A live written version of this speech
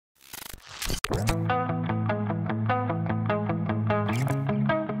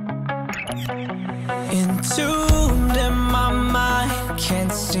Entombed in my mind,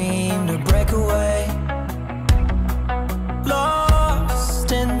 can't seem to break away.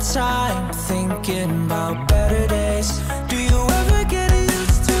 Lost in time, thinking about better days. Do you ever get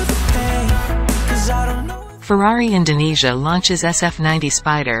used to the pain? 'Cause I don't know. Ferrari Indonesia launches SF90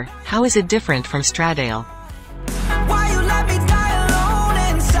 Spider. How is it different from Stradale? Why you let me die alone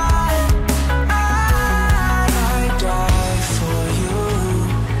inside? I died for you,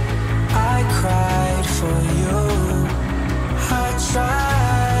 I cried for you, I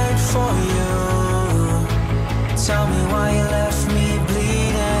tried for you. Tell me why you left me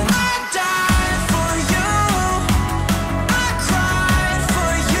bleeding. I died for you, I cried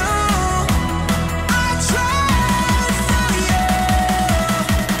for you, I tried for you.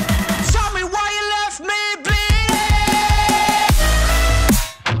 Tell me why you left me bleeding.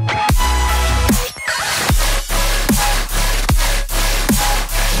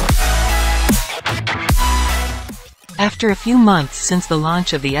 After a few months since the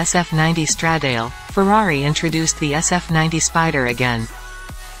launch of the SF90 Stradale, Ferrari introduced the SF90 Spider again.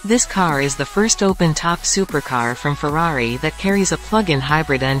 This car is the first open-top supercar from Ferrari that carries a plug-in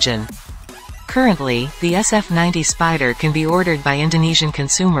hybrid engine. Currently, the SF90 Spider can be ordered by Indonesian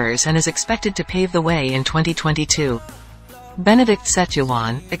consumers and is expected to pave the way in 2022. Benedict,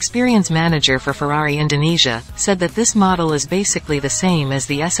 experience manager for Ferrari Indonesia, said that this model is basically the same as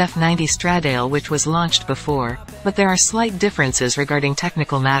the SF90 Stradale which was launched before, but there are slight differences regarding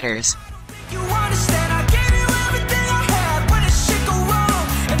technical matters. You understand, I gave you everything I had when this shit go wrong,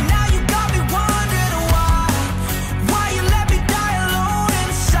 and now you got me wondering why you let me die alone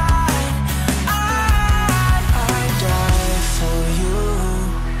inside. I died for you,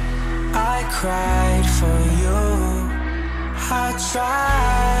 I cried for you, I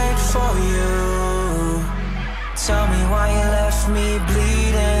tried for you. Tell me why you left me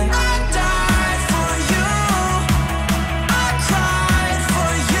bleeding. I died for you, I cried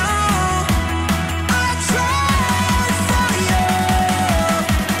for you, I tried for you.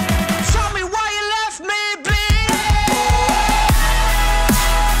 Tell me why you left me bleeding.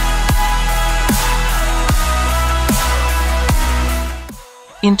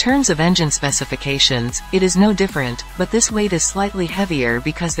 In terms of engine specifications, it is no different, but this weight is slightly heavier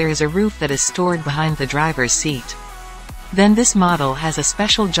because there is a roof that is stored behind the driver's seat. Then this model has a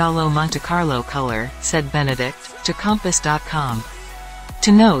special Giallo Montecarlo color, said Benedict, to Compass.com.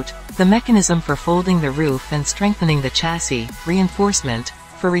 To note, the mechanism for folding the roof and strengthening the chassis, reinforcement,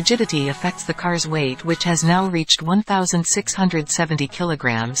 for rigidity affects the car's weight, which has now reached 1,670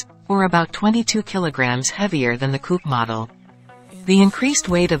 kilograms, or about 22 kilograms heavier than the coupe model. The increased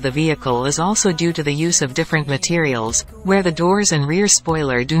weight of the vehicle is also due to the use of different materials, where the doors and rear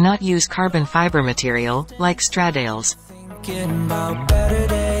spoiler do not use carbon fiber material, like Stradale's. Thinking about better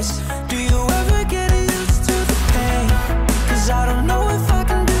days. Do you ever get used to the pain? 'Cause I don't know if I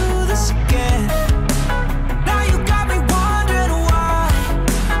can do this again. Now you got me wondering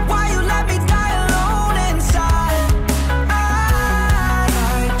why you let me die alone inside. I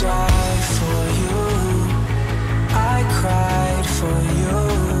died for you, I cried for you,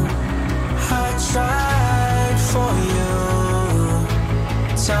 I tried for you.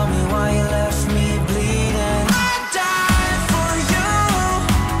 Tell me why you left me bleeding. I died for you,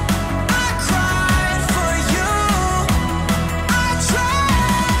 I cried for you, I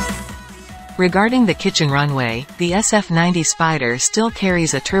tried. Regarding the kitchen runway, the SF90 Spider still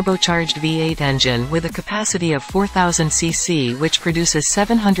carries a turbocharged V8 engine with a capacity of 4,000 cc which produces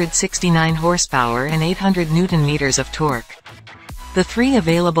 769 horsepower and 800 Nm of torque. The three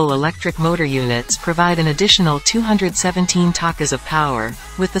available electric motor units provide an additional 217 takas of power,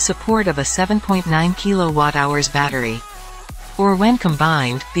 with the support of a 7.9 kWh battery. Or when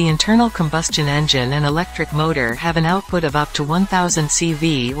combined, the internal combustion engine and electric motor have an output of up to 1,000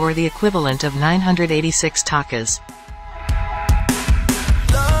 CV or the equivalent of 986 takas.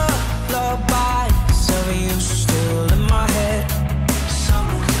 Lullaby, some of you still in my head.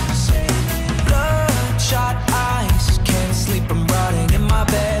 Bloodshot eyes, can't sleep, I'm rotting in my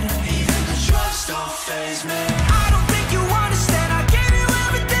bed. Even the drugs don't faze me. I don't think you understand, I gave you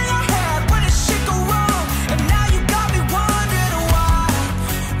everything I had when this shit go wrong, and now you got me wondering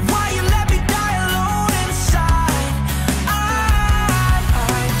why you let me die alone inside. I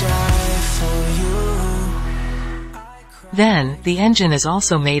died for you. Then, the engine is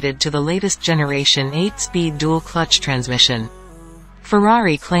also mated to the latest generation 8-speed dual-clutch transmission.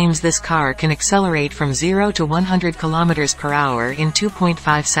 Ferrari claims this car can accelerate from 0 to 100 km/h in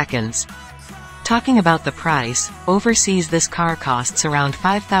 2.5 seconds. Talking about the price, overseas this car costs around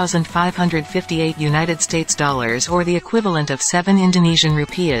 5,558 United States dollars, or the equivalent of 7 Indonesian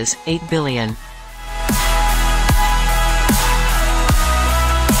rupiahs, 8 billion.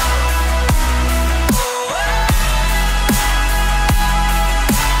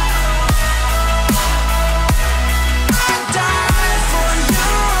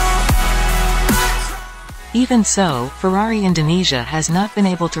 Even so, Ferrari Indonesia has not been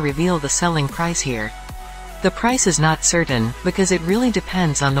able to reveal the selling price here. The price is not certain, because it really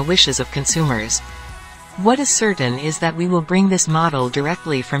depends on the wishes of consumers. What is certain is that we will bring this model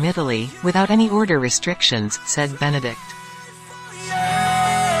directly from Italy, without any order restrictions, said Benedict.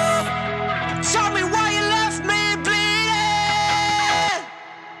 Tell me why you left me bleeding.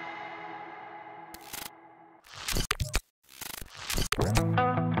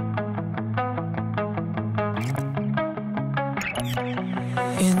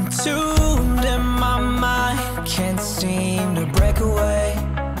 Entombed in my mind, can't seem to break away.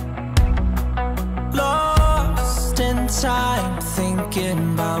 Lost in time,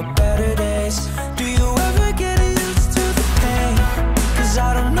 thinking about better days. Do you ever get used to the pain? 'Cause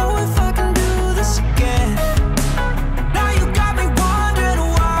I don't know if I can do this again. Now you got me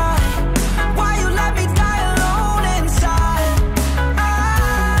wondering why you let me die alone inside. I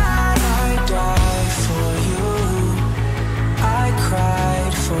died for you, I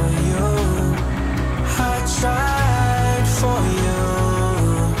cried for you, I tried for you.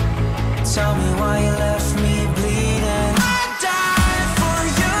 Tell me why you left me bleeding. I died for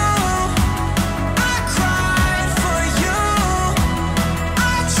you, I cried for you,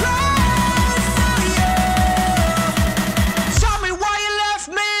 I tried for you. Tell me why you left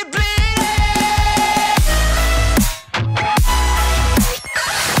me bleeding.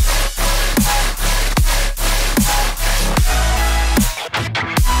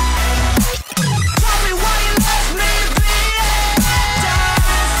 Tell me why you left me bleeding. I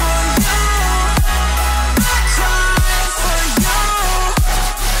died for you, I cried for you,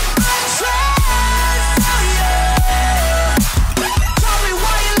 I tried for you. Tell me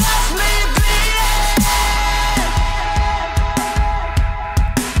why you left me bleeding.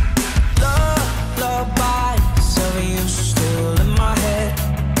 Lullabies of you still in my head.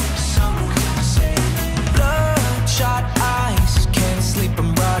 Bloodshot eyes, can't sleep, I'm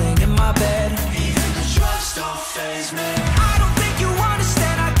rotting in my bed. Even the drugs don't faze me. I don't think you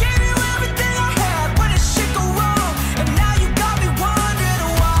understand, I gave you everything I had. When did shit go wrong? And now you got me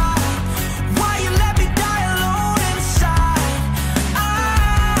wondering why you let me die alone inside.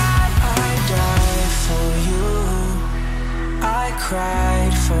 I died for you, I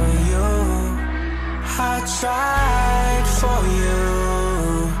cried for you, I tried for you.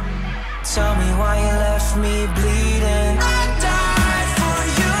 Tell me why you left me bleeding. I died for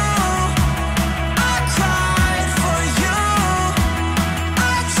you, I cried for you,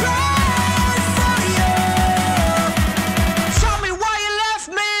 I tried for you. Tell me why you left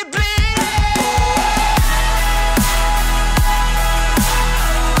me bleeding.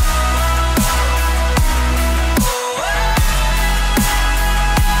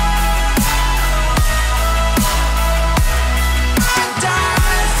 I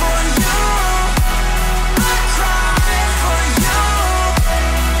died for you, I cried for you,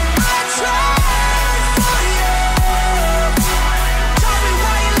 I tried for you. Tell me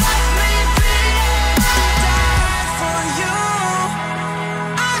why you left me bleeding. I died for you,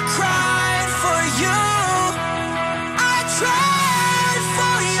 I cried for you, I tried.